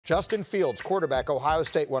Justin Fields, quarterback, Ohio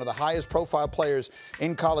State, one of the highest profile players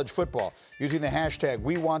in college football, using the hashtag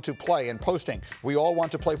 #WeWantToPlay and posting, "We all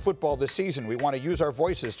want to play football this season. We want to use our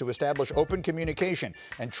voices to establish open communication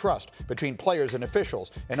and trust between players and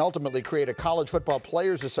officials and ultimately create a college football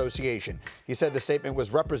players association." He said the statement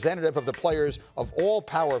was representative of the players of all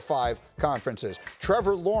Power 5 conferences.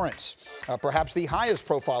 Trevor Lawrence, perhaps the highest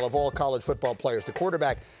profile of all college football players, the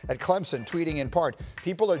quarterback at Clemson, tweeting in part,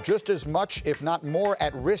 "People are just as much, if not more,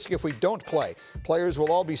 at risk if we don't play. Players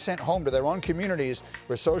will all be sent home to their own communities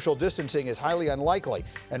where social distancing is highly unlikely,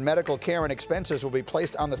 and medical care and expenses will be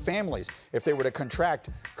placed on the families if they were to contract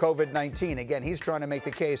COVID-19. Again, he's trying to make the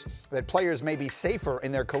case that players may be safer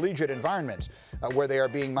in their collegiate environments where they are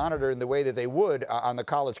being monitored in the way that they would on the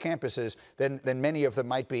college campuses than many of them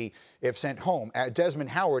might be if sent home. Desmond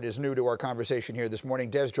Howard is new to our conversation here this morning.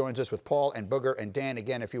 Des joins us with Paul and Booger and Dan.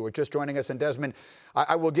 Again, if you were just joining us, and Desmond,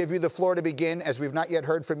 I will give you the floor to begin, as we've not yet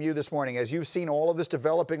heard from you this morning. As you've seen all of this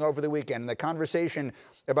developing over the weekend, and the conversation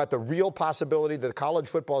about the real possibility that the college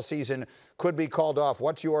football season could be called off,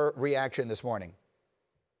 what's your reaction this morning?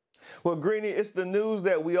 Well, Greeny, it's the news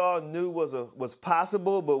that we all knew was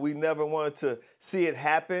possible, but we never wanted to see it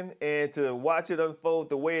happen, and to watch it unfold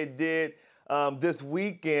the way it did this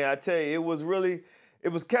weekend. I tell you,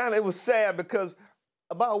 it was sad, because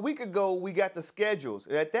about a week ago we got the schedules,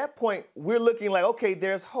 and at that point we're looking like, okay,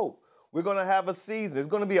 there's hope. We're going to have a season. It's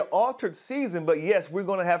going to be an altered season, but yes, we're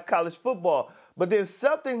going to have college football. But then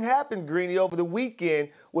something happened, Greeny, over the weekend,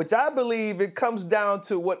 which I believe it comes down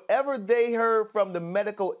to whatever they heard from the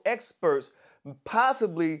medical experts,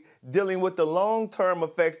 possibly dealing with the long-term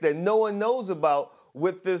effects that no one knows about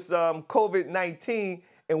with this COVID-19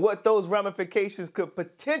 and what those ramifications could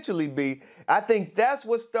potentially be. I think that's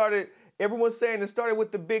what started, everyone's saying it started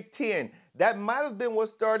with the Big Ten. That might have been what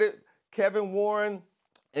started Kevin Warren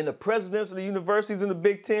and the presidents of the universities in the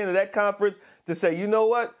Big Ten of that conference to say, you know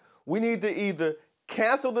what? We need to either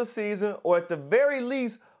cancel the season or at the very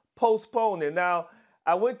least postpone it. Now,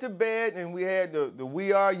 I went to bed and we had the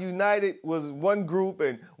We Are United was one group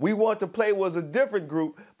and We Want to Play was a different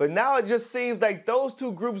group. But now it just seems like those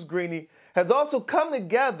two groups, Greeny, has also come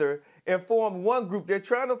together and formed one group. They're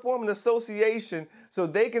trying to form an association so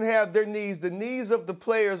they can have their needs, the needs of the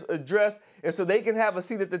players addressed, and so they can have a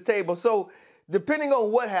seat at the table. So depending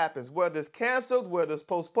on what happens, whether it's canceled, whether it's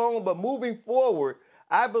postponed, but moving forward,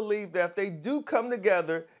 I believe that if they do come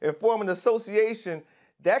together and form an association,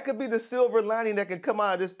 that could be the silver lining that can come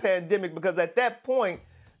out of this pandemic, because at that point,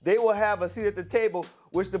 they will have a seat at the table,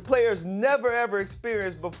 which the players never, ever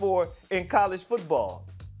experienced before in college football.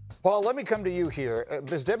 Paul, let me come to you here,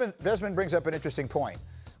 because Desmond brings up an interesting point.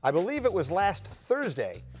 I believe it was last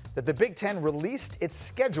Thursday that the Big Ten released its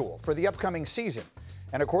schedule for the upcoming season.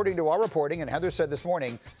 And according to our reporting, and Heather said this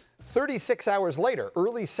morning, 36 hours later,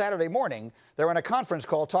 early Saturday morning, they're on a conference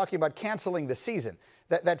call talking about canceling the season.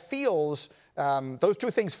 That feels, those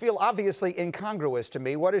two things feel obviously incongruous to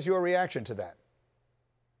me. What is your reaction to that?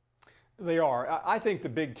 They are. I think the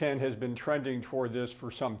Big Ten has been trending toward this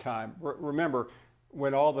for some time. Remember,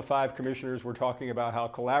 when all the 5 commissioners were talking about how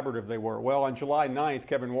collaborative they were. Well, on July 9th,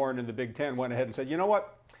 Kevin Warren and the Big Ten went ahead and said, you know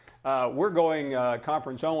what? We're going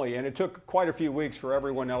conference only, and it took quite a few weeks for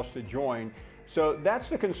everyone else to join. So that's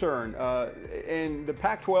the concern, and the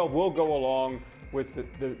Pac-12 will go along with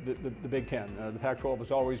the Big Ten. The Pac-12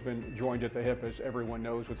 has always been joined at the hip, as everyone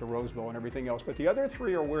knows, with the Rose Bowl and everything else. But the other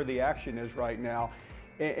 3 are where the action is right now,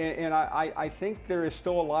 and I think there is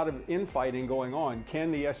still a lot of infighting going on.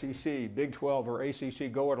 Can the SEC, Big 12, or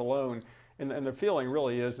ACC go it alone? And the feeling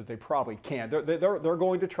really is that they probably can't. They're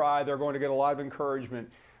going to try. They're going to get a lot of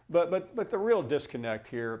encouragement. But the real disconnect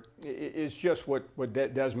here is just what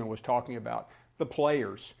Desmond was talking about, the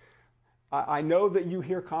players. I know that you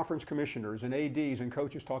hear conference commissioners and ADs and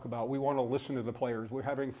coaches talk about, we want to listen to the players. We're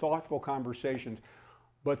having thoughtful conversations.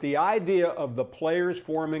 But the idea of the players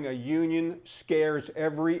forming a union scares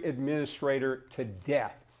every administrator to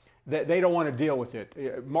death. They don't want to deal with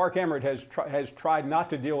it. Mark Emmert has tried not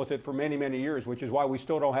to deal with it for many, many years, which is why we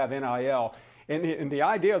still don't have NIL. And the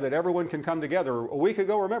idea that everyone can come together, a week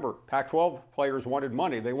ago, remember, Pac-12 players wanted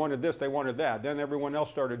money. They wanted this, they wanted that. Then everyone else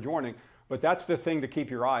started joining. But that's the thing to keep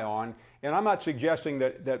your eye on. And I'm not suggesting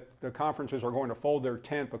that the conferences are going to fold their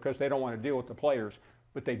tent because they don't want to deal with the players,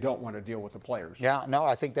 but they don't want to deal with the players. Yeah, no,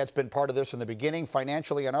 I think that's been part of this from the beginning,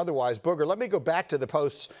 financially and otherwise. Booger, let me go back to the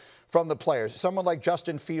posts from the players. Someone like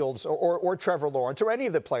Justin Fields or Trevor Lawrence or any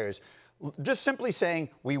of the players, just simply saying,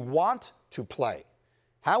 we want to play.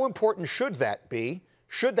 How important should that be?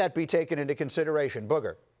 Should that be taken into consideration?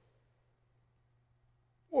 Booger.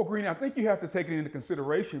 Well, Greeny, I think you have to take it into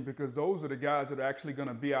consideration because those are the guys that are actually going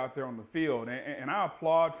to be out there on the field. And I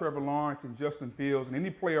applaud Trevor Lawrence and Justin Fields and any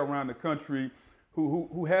player around the country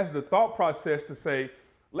who has the thought process to say,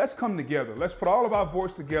 let's come together. Let's put all of our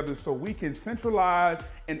voice together so we can centralize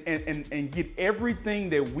and get everything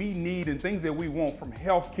that we need and things that we want from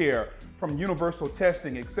healthcare, from universal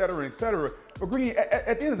testing, et cetera, et cetera. But Greeny,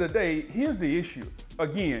 at the end of the day, here's the issue.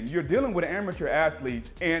 Again, you're dealing with amateur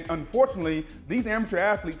athletes, and unfortunately, these amateur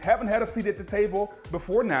athletes haven't had a seat at the table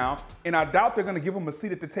before now, and I doubt they're going to give them a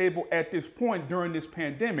seat at the table at this point during this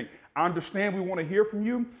pandemic. I understand we want to hear from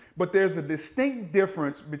you, but there's a distinct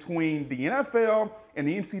difference between the NFL and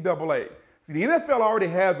the NCAA. See, the NFL already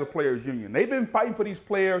has a players' union. They've been fighting for these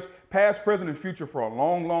players, past, present, and future, for a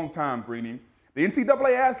long, long time, Greeny. The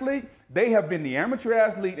NCAA athlete, they have been the amateur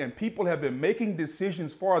athlete, and people have been making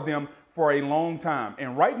decisions for them for a long time.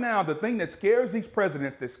 And right now, the thing that scares these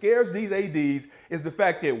presidents, that scares these ADs, is the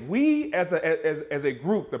fact that we as a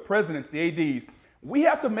group, the presidents, the ADs, we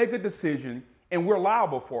have to make a decision and we're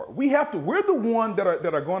liable for it. We're the ones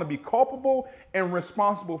that are going to be culpable and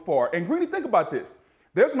responsible for it. And Greeny, think about this.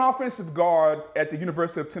 There's an offensive guard at the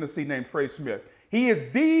University of Tennessee named Trey Smith. He is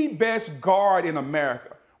the best guard in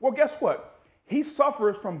America. Well, guess what? He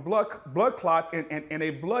suffers from blood clots and a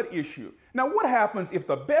blood issue. Now, what happens if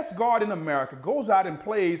the best guard in America goes out and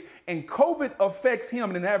plays and COVID affects him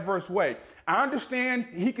in an adverse way? I understand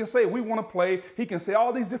he can say we want to play. He can say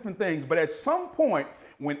all these different things. But at some point,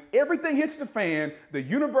 when everything hits the fan, the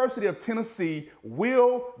University of Tennessee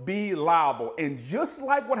will be liable. And just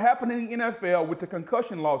like what happened in the NFL with the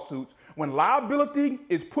concussion lawsuits, when liability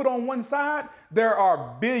is put on one side, there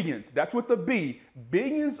are billions, that's with the B,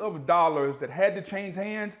 billions of dollars that had to change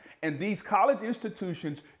hands, and these college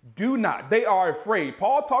institutions do not. They are afraid.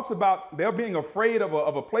 Paul talks about they're being afraid of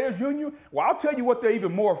a players' union. Well, I'll tell you what they're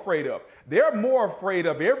even more afraid of. They're more afraid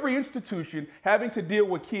of every institution having to deal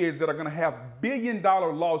with kids that are going to have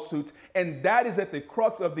billion-dollar lawsuits, and that is at the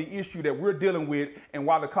crux of the issue that we're dealing with and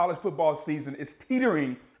why the college football season is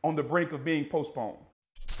teetering on the brink of being postponed.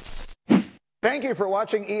 Thank you for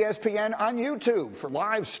watching ESPN on YouTube. For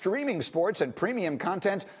live streaming sports and premium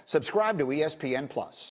content, subscribe to ESPN+.